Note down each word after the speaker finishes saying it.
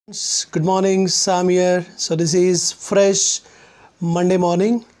Good morning, Sam here. So this is fresh Monday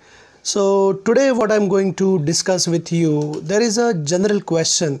morning. So today what I'm going to discuss with you, there is a general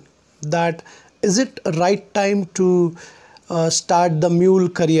question that is it right time to start the Mule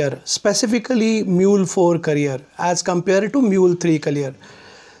career, specifically Mule 4 career as compared to Mule 3 career.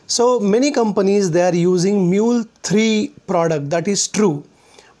 So many companies they are using Mule 3 product, that is true.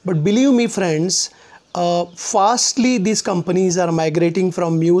 But believe me friends, fastly these companies are migrating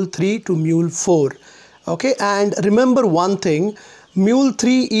from Mule 3 to Mule 4. Okay, and remember one thing, Mule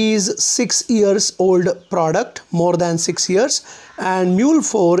 3 is 6 years old product, more than 6 years, and Mule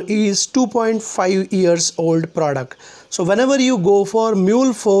 4 is 2.5 years old product. So whenever you go for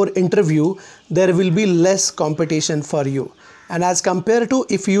Mule 4 interview, there will be less competition for you. And as compared to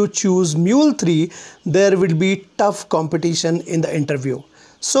if you choose Mule 3, there will be tough competition in the interview.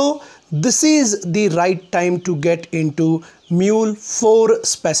 So this is the right time to get into Mule 4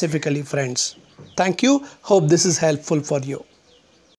 specifically, friends. Thank you. Hope this is helpful for you.